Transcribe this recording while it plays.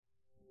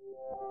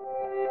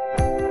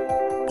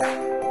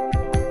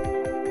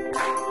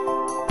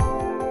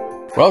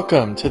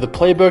Welcome to the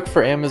Playbook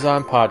for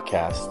Amazon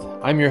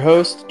podcast. I'm your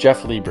host,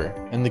 Jeff Lieber,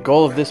 and the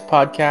goal of this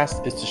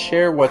podcast is to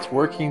share what's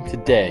working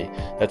today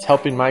that's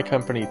helping my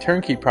company,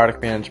 Turnkey Product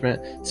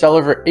Management, sell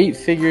over 8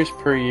 figures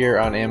per year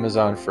on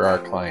Amazon for our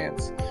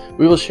clients.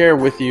 We will share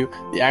with you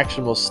the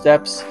actionable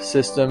steps,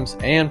 systems,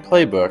 and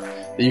playbook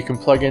that you can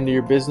plug into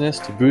your business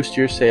to boost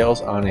your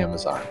sales on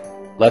Amazon.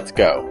 Let's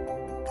go.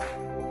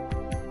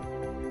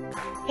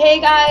 Hey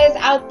guys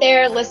out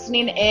there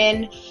listening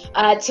in.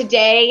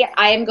 Today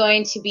I am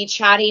going to be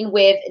chatting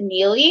with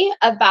Neely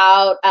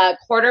about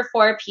quarter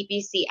 4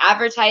 PPC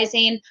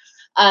advertising.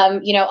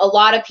 A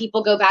lot of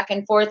people go back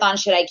and forth on,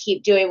 should I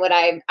keep doing what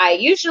I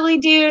usually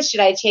do?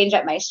 Should I change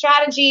up my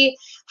strategy?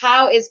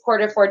 How is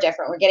quarter 4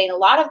 different? We're getting a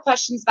lot of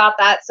questions about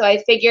that. So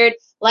I figured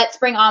let's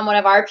bring on one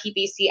of our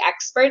PPC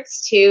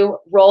experts to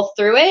roll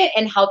through it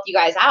and help you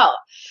guys out.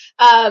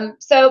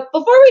 So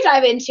before we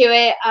dive into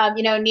it,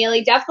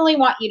 Neely, definitely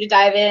want you to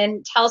dive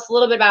in. Tell us a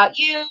little bit about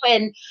you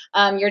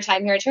and your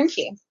time here at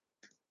Turnkey.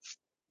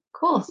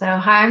 Cool. So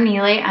hi, I'm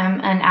Neely. I'm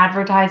an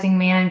advertising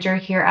manager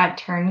here at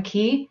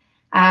Turnkey.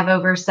 I have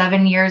over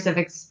 7 years of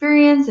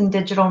experience in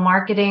digital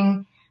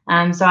marketing.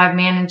 So I've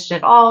managed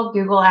it all,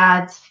 Google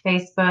Ads,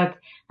 Facebook,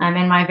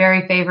 and my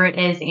very favorite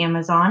is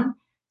Amazon.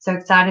 So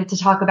excited to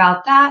talk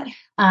about that.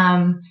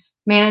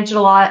 Managed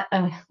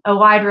a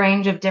wide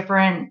range of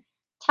different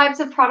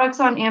types of products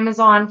on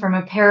Amazon, from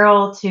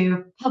apparel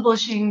to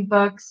publishing,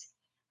 books,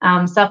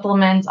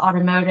 supplements,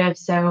 automotive.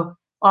 So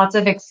lots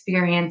of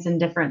experience in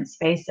different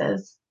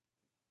spaces.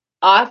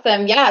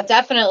 Awesome. Yeah,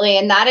 definitely.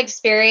 And that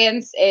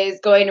experience is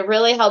going to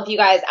really help you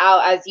guys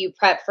out as you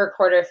prep for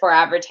quarter 4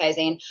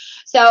 advertising.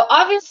 So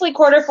obviously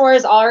quarter 4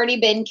 has already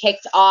been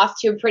kicked off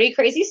to a pretty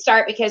crazy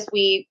start because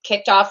we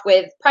kicked off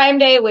with Prime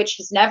Day, which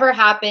has never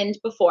happened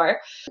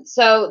before.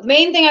 So the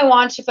main thing I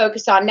want to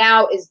focus on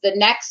now is the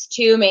next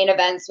 2 main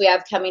events we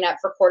have coming up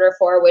for quarter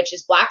 4, which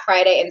is Black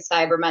Friday and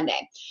Cyber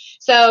Monday.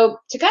 So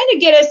to kind of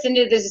get us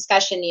into the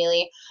discussion,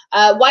 Neely,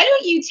 why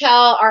don't you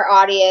tell our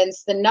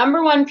audience the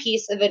number one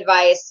piece of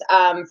advice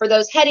for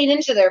those heading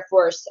into their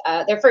first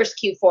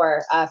Q4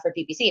 for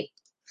PPC?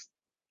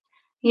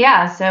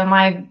 Yeah, so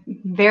my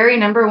very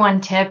number one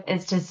tip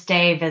is to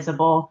stay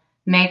visible.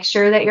 Make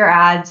sure that your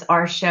ads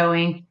are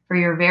showing for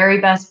your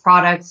very best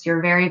products,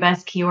 your very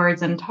best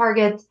keywords and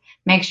targets.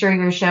 Make sure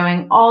you're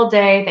showing all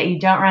day, that you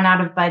don't run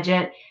out of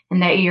budget,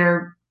 and that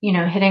you're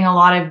hitting a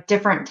lot of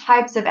different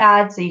types of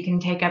ads so you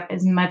can take up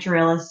as much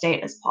real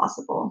estate as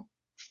possible.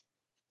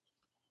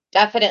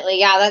 Definitely.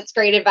 Yeah, that's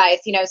great advice.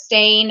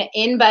 Staying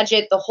in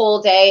budget the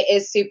whole day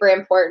is super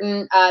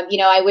important.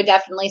 I would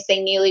definitely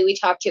say, Neely, we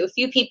talked to a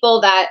few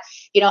people that,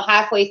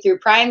 halfway through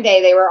Prime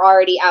Day, they were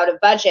already out of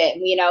budget.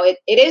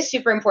 It is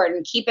super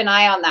important. Keep an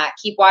eye on that.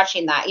 Keep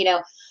watching that.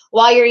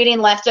 While you're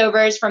eating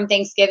leftovers from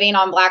Thanksgiving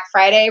on Black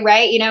Friday,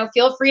 right?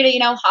 Feel free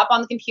to, hop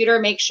on the computer,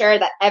 make sure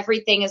that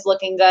everything is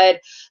looking good,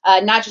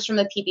 not just from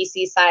the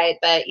PPC side,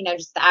 but,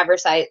 just the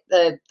adverse side,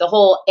 the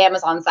whole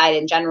Amazon side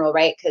in general,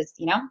 right? Because,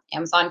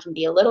 Amazon can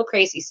be a little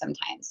crazy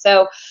sometimes.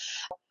 So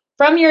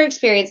from your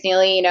experience,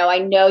 Neely, I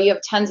know you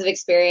have tons of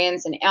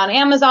experience on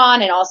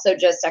Amazon and also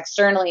just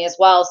externally as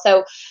well.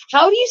 So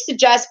how do you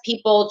suggest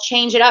people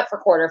change it up for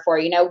quarter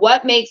 4?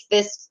 What makes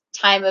this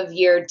time of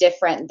year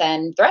different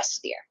than the rest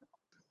of the year?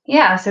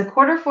 Yeah, so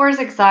quarter 4 is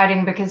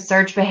exciting because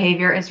search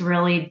behavior is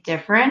really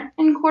different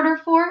in quarter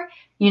 4.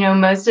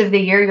 Most of the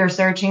year you're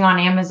searching on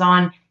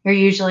Amazon, you're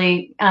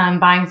usually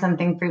buying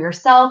something for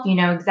yourself, you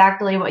know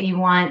exactly what you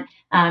want,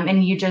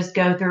 and you just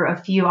go through a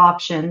few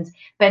options.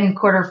 But in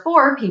quarter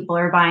 4, people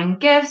are buying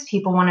gifts,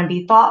 people want to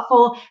be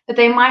thoughtful, but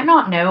they might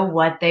not know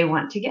what they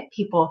want to get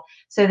people.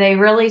 So they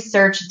really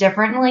search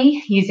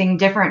differently using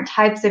different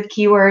types of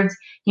keywords.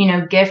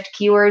 Gift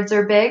keywords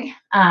are big.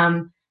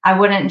 I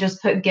wouldn't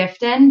just put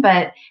gift in,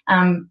 but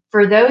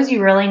for those,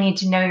 you really need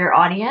to know your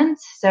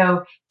audience.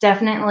 So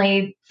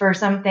definitely for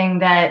something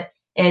that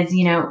is,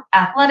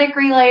 athletic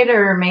related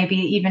or maybe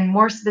even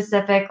more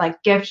specific,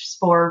 like gifts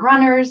for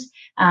runners.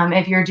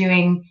 If you're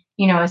doing,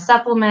 a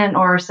supplement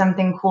or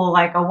something cool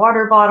like a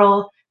water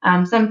bottle,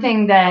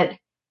 something that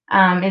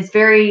is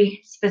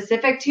very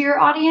specific to your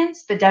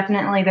audience, but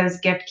definitely those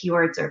gift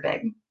keywords are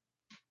big.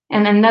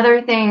 And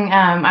another thing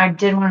I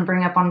did want to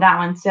bring up on that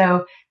one.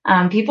 So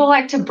people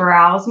like to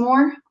browse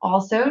more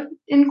also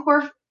in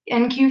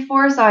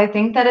Q4. So I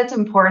think that it's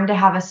important to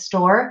have a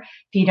store.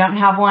 If you don't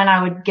have one,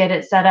 I would get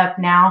it set up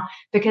now,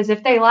 because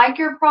if they like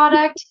your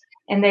product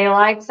and they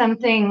like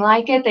something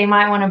like it, they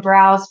might want to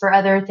browse for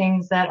other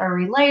things that are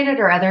related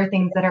or other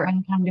things that are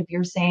in kind of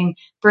your same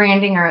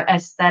branding or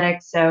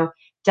aesthetic. So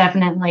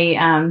definitely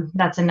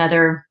that's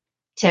another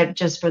tip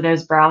just for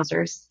those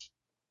browsers.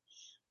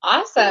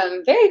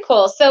 Awesome. Very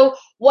cool. So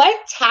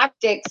what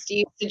tactics do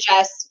you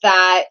suggest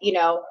that,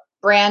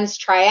 brands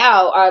try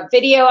out?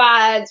 Video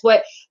ads?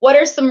 What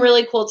are some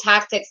really cool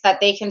tactics that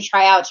they can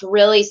try out to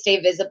really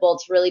stay visible,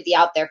 to really be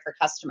out there for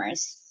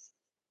customers?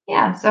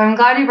 Yeah, so I'm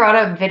glad you brought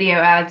up video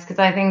ads, because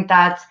I think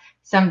that's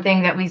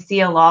something that we see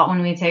a lot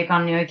when we take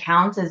on new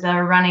accounts is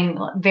they're running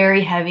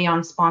very heavy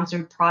on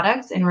sponsored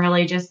products and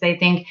really just they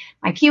think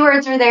my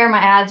keywords are there, my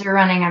ads are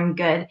running, I'm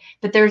good.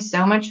 But there's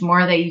so much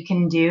more that you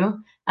can do.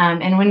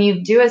 And when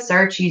you do a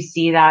search, you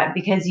see that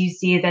because you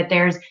see that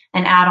there's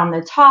an ad on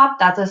the top.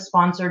 That's a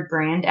sponsored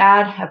brand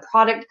ad, a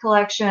product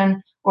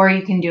collection, or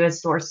you can do a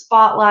store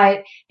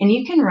spotlight, and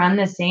you can run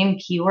the same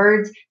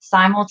keywords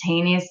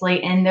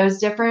simultaneously in those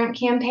different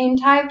campaign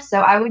types. So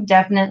I would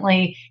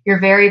definitely,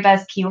 your very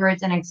best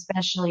keywords and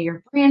especially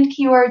your brand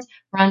keywords,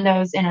 run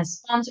those in a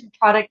sponsored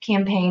product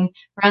campaign,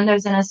 run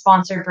those in a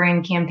sponsored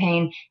brand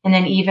campaign, and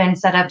then even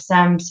set up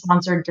some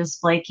sponsored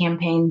display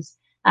campaigns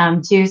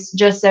too,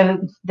 just so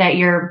that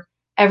you're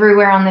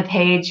everywhere on the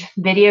page.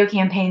 Video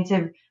campaigns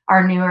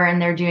are newer and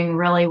they're doing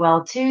really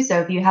well too. So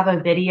if you have a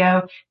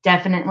video,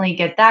 definitely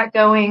get that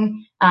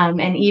going.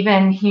 And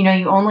even,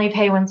 you only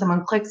pay when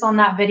someone clicks on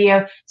that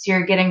video. So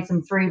you're getting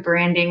some free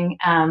branding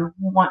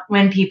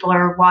when people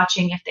are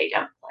watching if they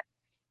don't click.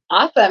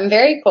 Awesome.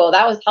 Very cool.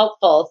 That was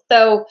helpful.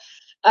 So,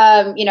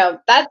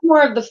 that's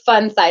more of the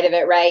fun side of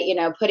it, right?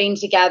 Putting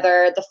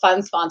together the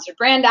fun sponsored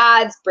brand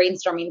ads,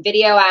 brainstorming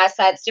video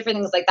assets, different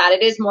things like that.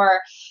 It is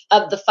more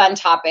of the fun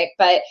topic.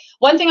 But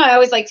one thing I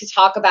always like to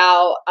talk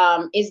about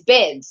is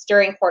bids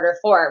during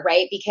Q4,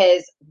 right?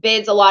 Because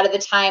bids a lot of the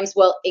times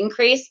will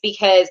increase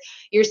because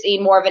you're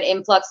seeing more of an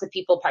influx of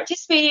people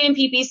participating in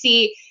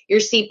PPC. You're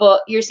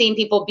seeing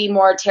people be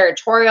more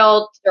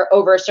territorial or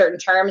over certain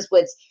terms,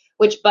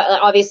 which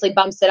obviously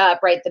bumps it up,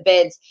 right? The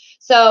bids.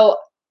 So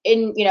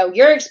in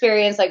your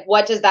experience, like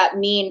what does that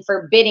mean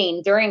for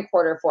bidding during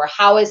Q4?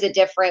 How is it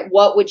different?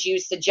 What would you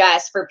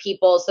suggest for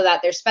people so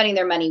that they're spending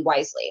their money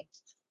wisely?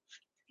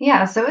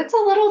 Yeah, so it's a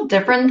little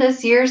different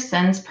this year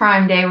since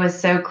Prime Day was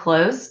so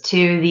close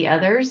to the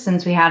others,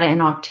 since we had it in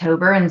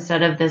October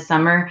instead of the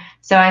summer.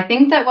 So I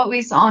think that what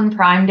we saw on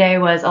Prime Day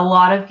was a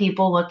lot of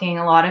people looking,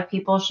 a lot of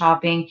people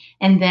shopping,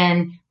 and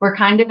then we're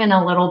kind of in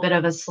a little bit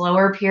of a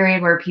slower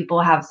period where people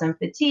have some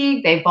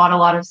fatigue. They bought a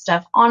lot of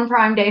stuff on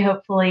Prime Day,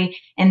 hopefully,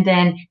 and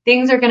then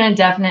things are going to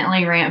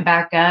definitely ramp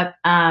back up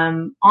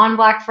on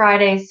Black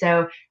Friday.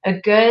 So a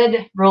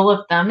good rule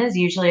of thumb is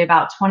usually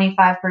about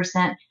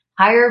 25%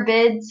 higher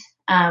bids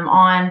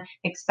on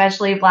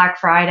especially Black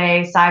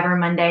Friday, Cyber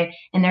Monday,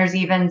 and there's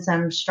even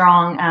some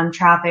strong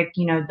traffic,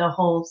 the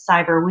whole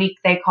Cyber Week,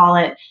 they call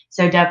it.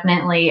 So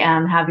definitely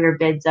have your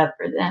bids up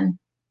for them.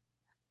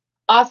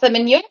 Awesome.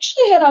 And you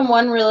actually hit on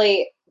one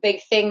really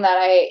big thing that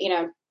I,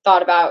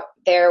 thought about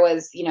there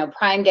was,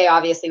 Prime Day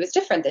obviously was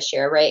different this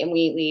year, right? And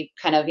we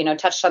kind of,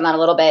 touched on that a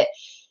little bit.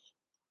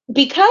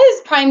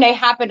 Because Prime Day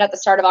happened at the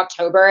start of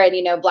October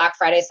and, Black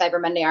Friday,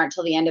 Cyber Monday aren't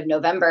till the end of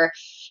November,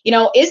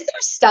 is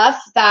there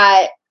stuff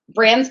that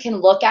brands can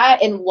look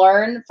at and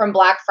learn from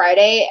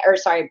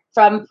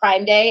from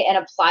Prime Day and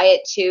apply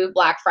it to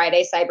Black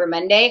Friday, Cyber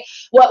Monday?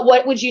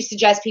 What would you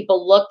suggest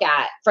people look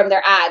at from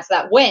their ads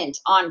that went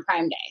on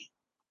Prime Day?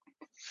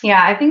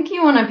 Yeah, I think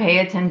you want to pay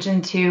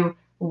attention to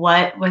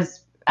what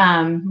was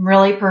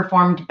really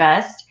performed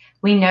best.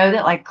 We know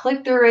that like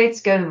click-through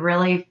rates go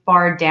really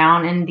far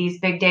down in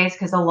these big days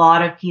because a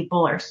lot of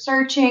people are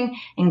searching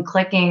and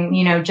clicking,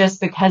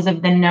 just because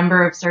of the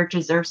number of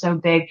searches are so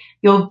big,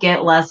 you'll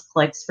get less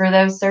clicks for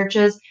those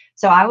searches.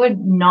 So I would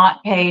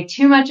not pay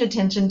too much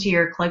attention to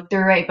your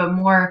click-through rate, but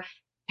more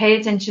pay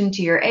attention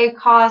to your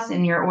ACoS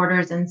and your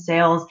orders and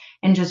sales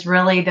and just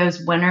really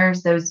those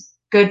winners, those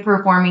good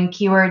performing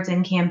keywords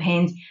and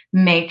campaigns,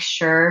 make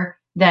sure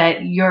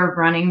that you're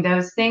running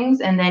those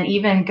things, and then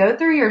even go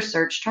through your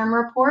search term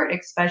report,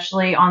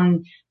 especially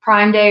on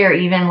Prime Day or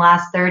even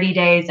last 30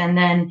 days. And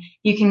then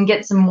you can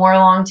get some more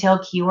long tail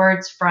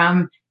keywords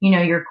from,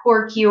 your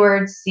core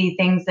keywords, see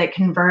things that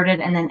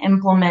converted, and then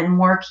implement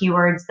more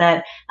keywords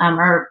that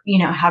are,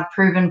 have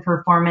proven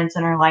performance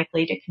and are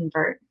likely to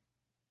convert.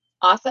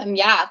 Awesome.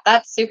 Yeah,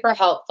 that's super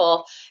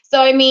helpful.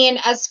 So,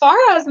 as far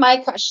as my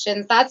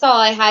questions, that's all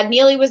I had.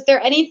 Neely, was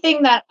there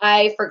anything that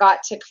I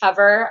forgot to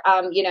cover,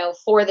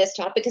 for this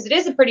topic? Because it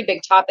is a pretty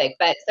big topic,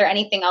 but is there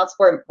anything else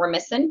we're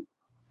missing?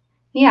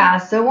 Yeah,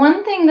 so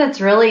one thing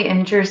that's really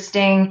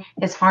interesting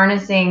is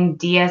harnessing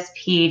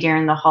DSP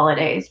during the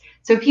holidays.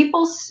 So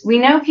we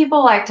know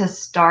people like to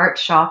start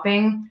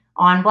shopping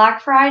on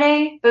Black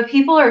Friday, but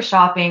people are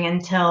shopping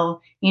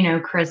until,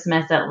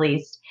 Christmas at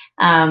least.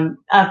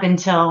 Up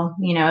until,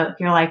 if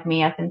you're like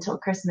me, up until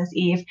Christmas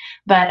Eve.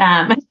 But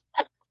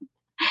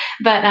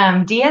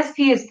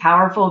DSP is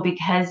powerful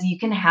because you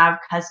can have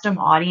custom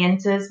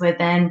audiences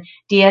within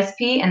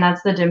DSP, and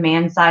that's the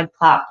demand side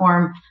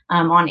platform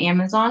on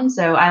Amazon.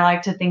 So I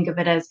like to think of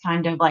it as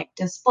kind of like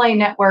display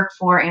network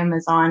for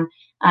Amazon.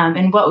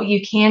 And what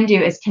you can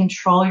do is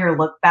control your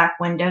look back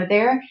window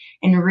there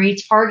and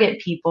retarget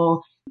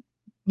people,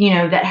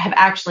 that have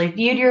actually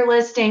viewed your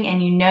listing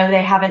and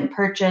they haven't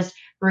purchased,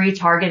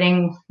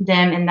 retargeting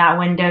them in that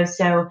window.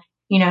 So,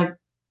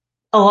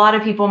 a lot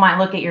of people might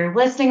look at your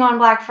listing on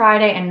Black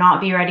Friday and not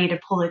be ready to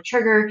pull the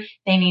trigger.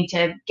 They need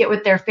to get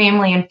with their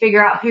family and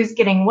figure out who's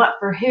getting what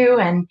for who.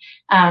 And,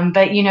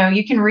 but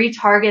you can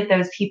retarget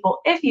those people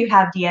if you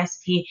have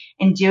DSP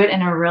and do it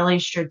in a really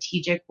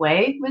strategic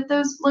way with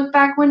those look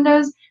back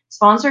windows.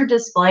 Sponsored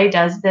display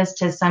does this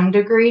to some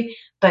degree,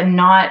 but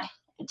not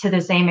to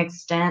the same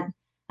extent.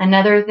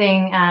 Another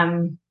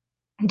thing,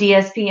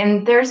 DSP,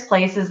 and there's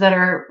places that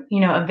are,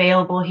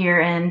 available here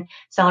in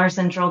Seller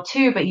Central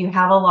too, but you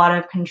have a lot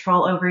of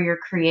control over your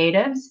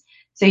creatives.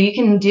 So you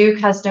can do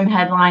custom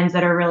headlines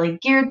that are really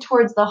geared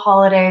towards the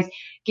holidays,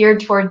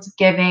 geared towards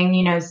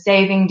giving,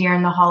 saving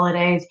during the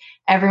holidays.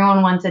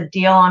 Everyone wants a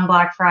deal on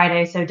Black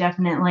Friday. So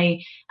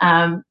definitely,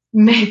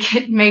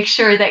 make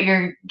sure that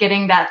you're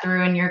getting that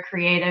through in your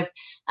creative.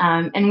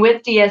 And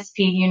with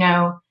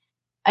DSP,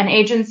 an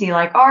agency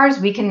like ours,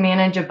 we can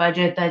manage a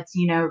budget that's,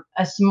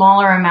 a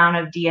smaller amount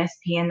of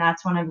DSP. And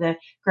that's one of the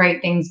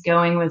great things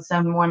going with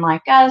someone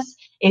like us.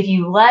 If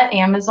you let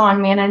Amazon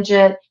manage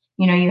it,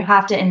 you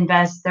have to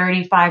invest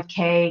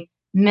 $35K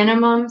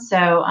minimum.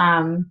 So,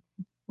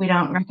 we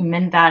don't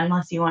recommend that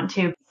unless you want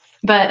to.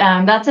 But,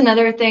 that's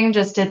another thing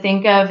just to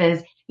think of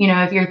is,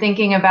 if you're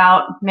thinking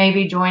about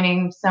maybe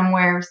joining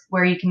somewhere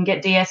where you can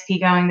get DSP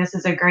going, this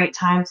is a great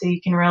time so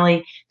you can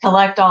really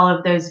collect all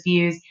of those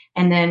views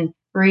and then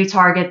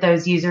retarget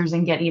those users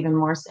and get even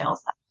more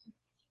sales.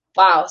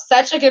 Wow,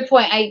 such a good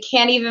point. I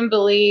can't even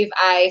believe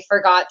I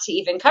forgot to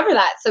even cover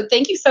that. So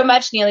thank you so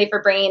much, Neely,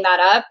 for bringing that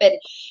up. And,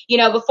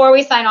 before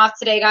we sign off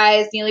today,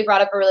 guys, Neely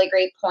brought up a really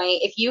great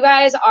point. If you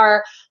guys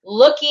are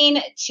looking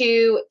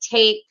to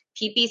take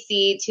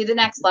PPC to the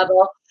next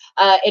level,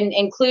 and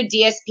include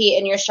DSP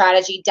in your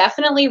strategy,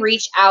 definitely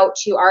reach out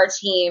to our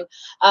team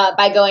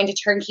by going to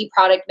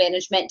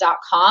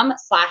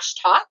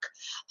turnkeyproductmanagement.com/talk.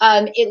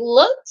 It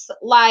looks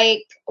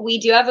like we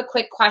do have a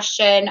quick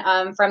question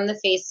from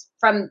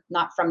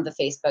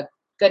Facebook.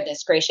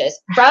 Goodness gracious,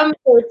 from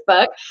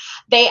Facebook.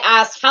 They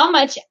asked, how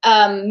much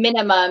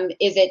minimum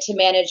is it to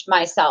manage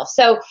myself?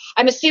 So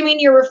I'm assuming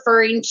you're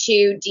referring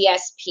to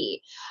DSP.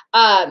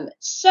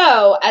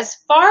 So as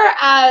far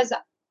as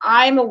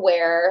I'm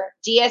aware,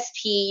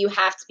 DSP, you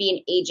have to be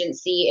an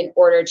agency in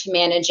order to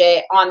manage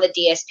it on the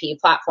DSP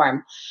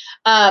platform.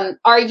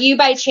 Are you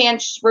by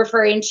chance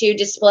referring to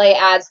display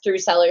ads through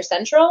Seller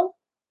Central?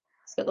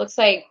 So it looks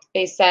like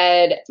they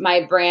said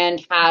my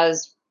brand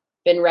has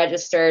been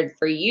registered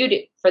for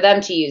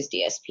them to use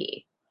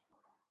DSP.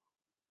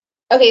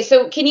 Okay,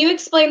 so can you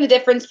explain the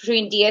difference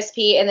between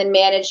DSP and then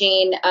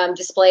managing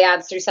display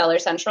ads through Seller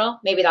Central?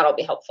 Maybe that'll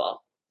be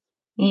helpful.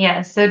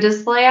 Yes. So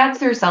display ads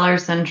through Seller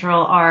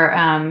Central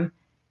are,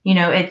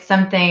 it's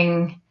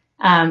something,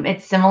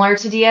 it's similar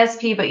to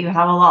DSP, but you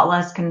have a lot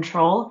less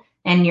control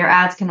and your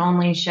ads can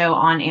only show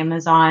on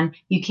Amazon.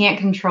 You can't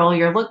control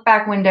your look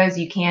back windows.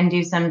 You can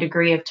do some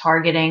degree of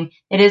targeting.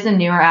 It is a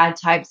newer ad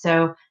type.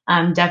 So,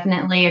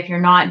 definitely if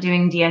you're not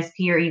doing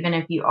DSP or even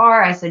if you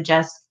are, I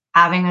suggest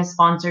having a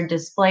sponsored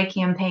display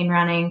campaign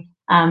running.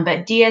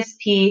 But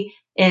DSP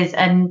is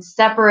a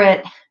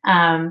separate,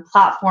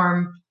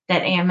 platform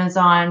that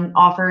Amazon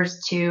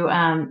offers to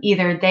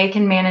either they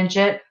can manage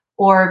it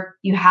or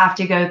you have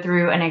to go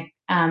through an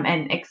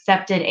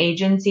accepted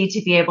agency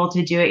to be able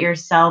to do it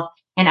yourself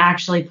and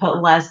actually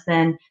put less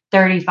than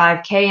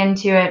 $35K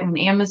into it. When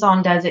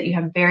Amazon does it, you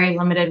have very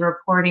limited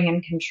reporting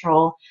and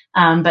control.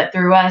 But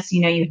through us,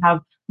 you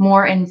have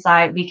more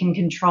insight. We can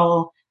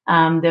control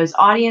those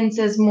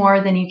audiences more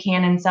than you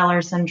can in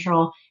Seller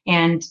Central.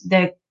 And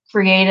the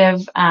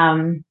creative,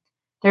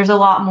 there's a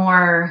lot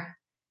more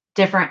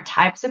different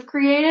types of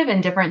creative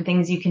and different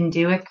things you can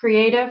do with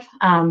creative.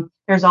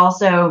 There's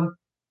also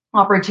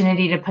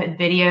opportunity to put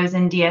videos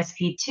in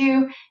DSP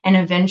too. And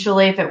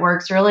eventually, if it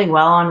works really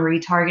well on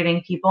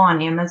retargeting people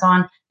on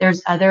Amazon,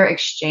 there's other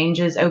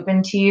exchanges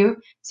open to you.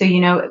 So,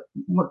 you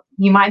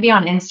might be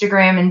on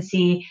Instagram and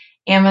see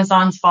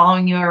Amazon's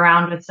following you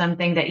around with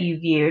something that you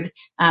viewed,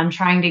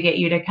 trying to get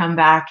you to come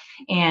back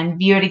and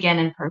view it again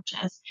and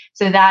purchase.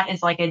 So that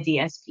is like a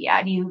DSP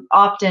ad. You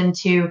opt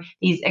into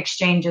these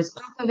exchanges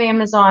off of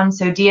Amazon.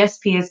 So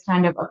DSP is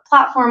kind of a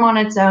platform on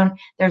its own.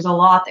 There's a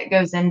lot that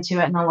goes into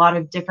it and a lot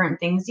of different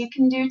things you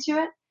can do to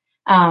it.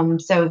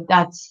 So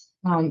that's,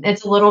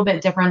 it's a little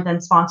bit different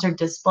than sponsored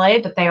display,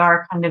 but they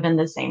are kind of in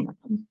the same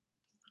room.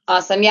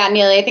 Awesome. Yeah,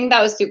 Neely, I think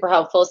that was super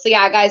helpful. So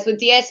yeah, guys, with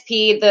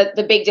DSP,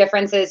 the big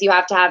difference is you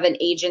have to have an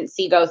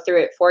agency go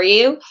through it for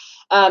you.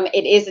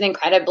 It is an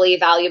incredibly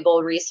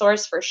valuable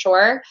resource for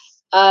sure.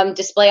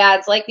 Display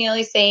ads, like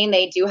Neely's saying,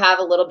 they do have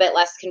a little bit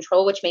less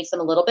control, which makes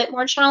them a little bit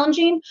more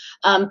challenging.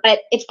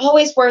 But it's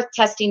always worth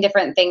testing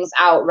different things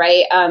out,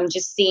 right?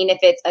 Just seeing if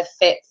it's a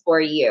fit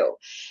for you.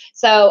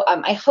 So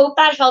I hope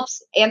that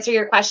helps answer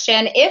your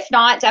question. If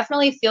not,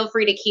 definitely feel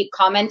free to keep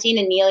commenting,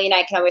 and Neely and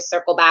I can always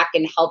circle back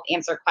and help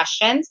answer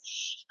questions.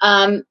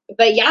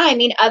 But yeah, I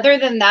mean, other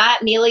than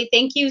that, Neely,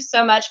 thank you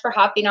so much for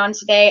hopping on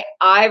today.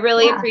 I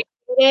really appreciate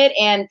it.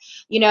 And,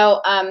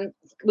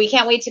 we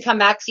can't wait to come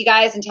back to you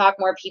guys and talk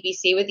more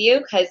PPC with you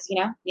because, you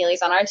know,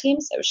 Neely's on our team,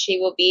 so she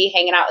will be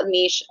hanging out with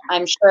me,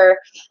 I'm sure,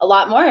 a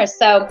lot more.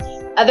 So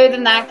other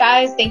than that,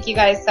 guys, thank you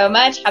guys so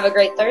much. Have a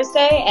great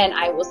Thursday, and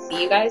I will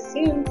see you guys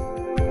soon.